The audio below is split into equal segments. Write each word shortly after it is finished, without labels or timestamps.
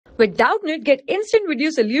With Doubtnut, get instant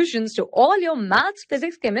video solutions to all your maths,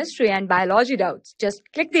 physics, chemistry, and biology doubts. Just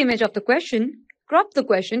click the image of the question, crop the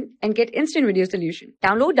question, and get instant video solution.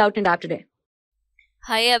 Download Doubtnut app today.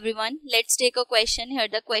 Hi everyone, let's take a question here.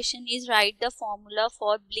 The question is write the formula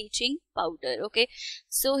for bleaching powder. Okay,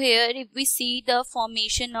 so here if we see the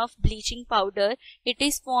formation of bleaching powder, it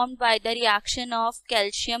is formed by the reaction of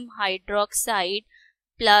calcium hydroxide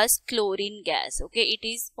plus chlorine gas. Okay, it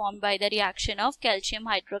is formed by the reaction of calcium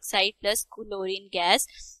hydroxide plus chlorine gas.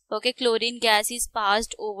 Okay, chlorine gas is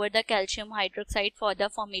passed over the calcium hydroxide for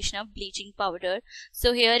the formation of bleaching powder.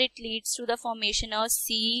 So here it leads to the formation of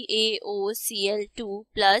CaOCl2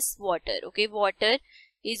 plus water. Okay, water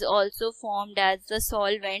is also formed as the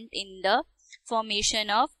solvent in the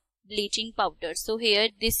formation of bleaching powder. So here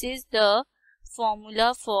this is the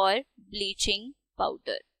formula for bleaching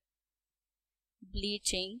powder.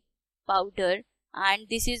 Bleaching powder, and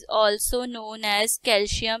this is also known as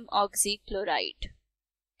calcium oxychloride.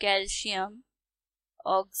 Calcium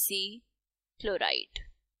oxychloride.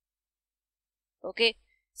 Okay,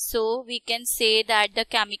 so we can say that the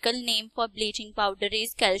chemical name for bleaching powder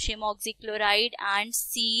is calcium oxychloride, and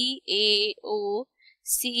CaOCl2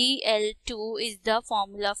 is the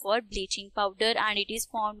formula for bleaching powder, and it is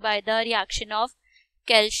formed by the reaction of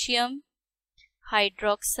calcium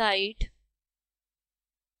hydroxide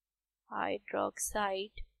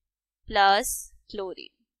plus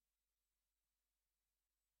chlorine.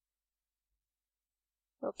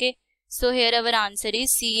 Okay, so here our answer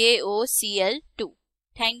is CaOCl2.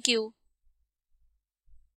 Thank you.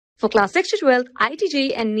 For class 6 to 12, IIT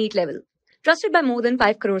JEE and NEET level. Trusted by more than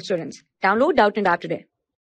 5 crore students. Download Doubtnut app today.